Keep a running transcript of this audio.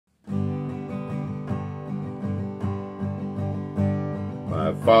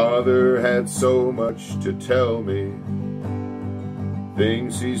My father had so much to tell me,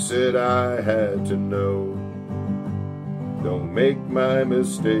 things he said I had to know. Don't make my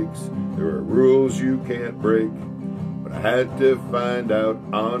mistakes, there are rules you can't break, but I had to find out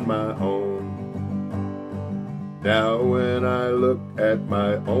on my own. Now when I look at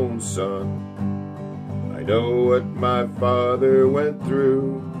my own son, I know what my father went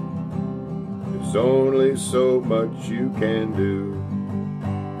through. There's only so much you can do.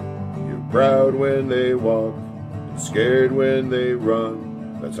 You're proud when they walk, and scared when they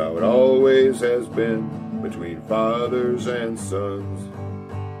run. That's how it always has been between fathers and sons.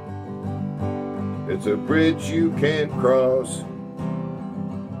 It's a bridge you can't cross,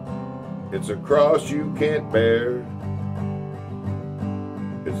 it's a cross you can't bear.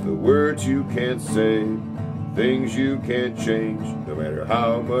 It's the words you can't say, things you can't change, no matter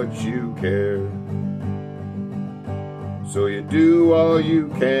how much you care. So you do all you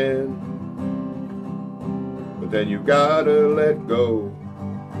can, but then you gotta let go.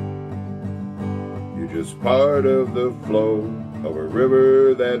 You're just part of the flow of a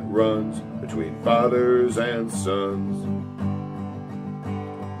river that runs between fathers and sons.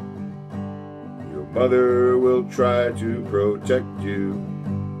 Your mother will try to protect you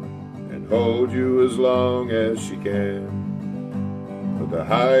and hold you as long as she can. But the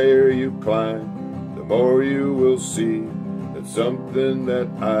higher you climb, the more you will see that's something that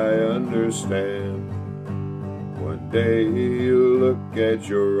I understand. One day you'll look at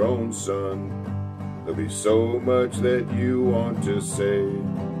your own son, there'll be so much that you want to say,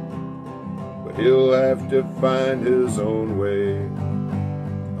 but he'll have to find his own way.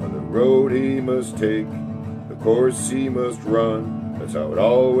 On the road he must take, the course he must run. That's how it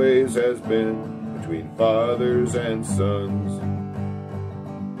always has been between fathers and sons.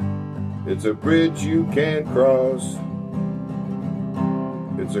 It's a bridge you can't cross,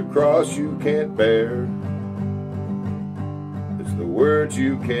 it's a cross you can't bear. It's the words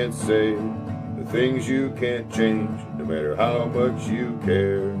you can't say, the things you can't change, no matter how much you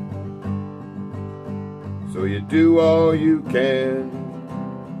care. So you do all you can,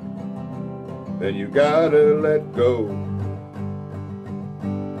 then you gotta let go.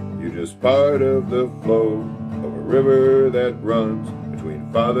 You're just part of the flow of a river that runs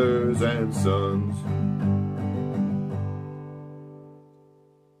between fathers and sons.